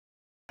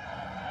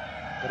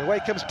But away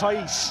comes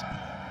Pais.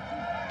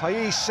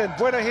 Pais and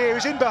Bueno here,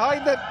 who's in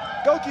behind them.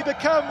 Goalkeeper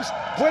comes,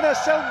 Bueno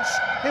sends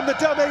him the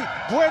dummy.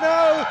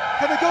 Bueno,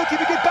 can the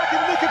goalkeeper get back in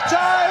the nick of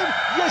time?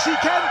 Yes, he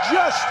can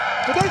just.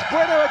 But there's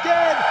Bueno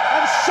again,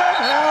 and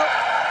somehow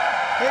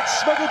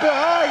it's smuggled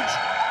behind.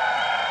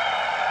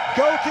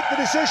 Goal kick the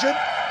decision.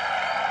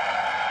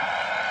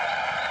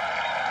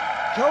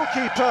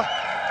 Goalkeeper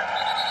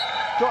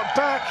got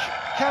back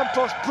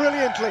Campos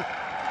brilliantly.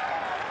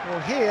 Well,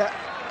 here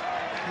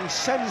he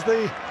sends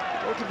the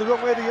goalkeeper the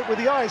wrong way with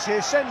the eyes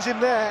here, sends him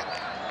there,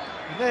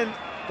 and then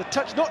the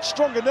touch not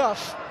strong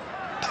enough.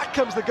 Back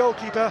comes the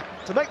goalkeeper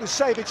to make the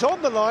save. It's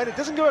on the line, it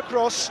doesn't go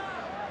across,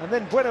 and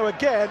then Bueno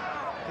again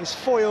is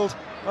foiled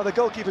by the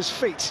goalkeeper's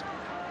feet.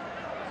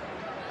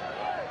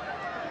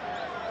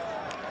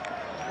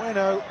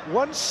 Bueno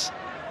once,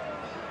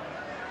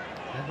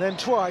 and then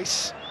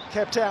twice,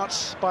 kept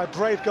out by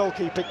brave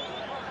goalkeeping.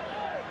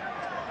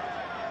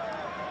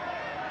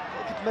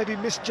 Goalkeeper maybe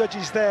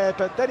misjudges there,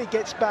 but then he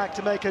gets back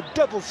to make a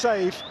double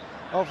save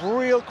of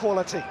real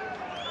quality.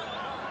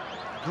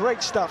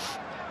 Great stuff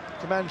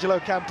from Angelo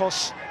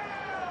Campos.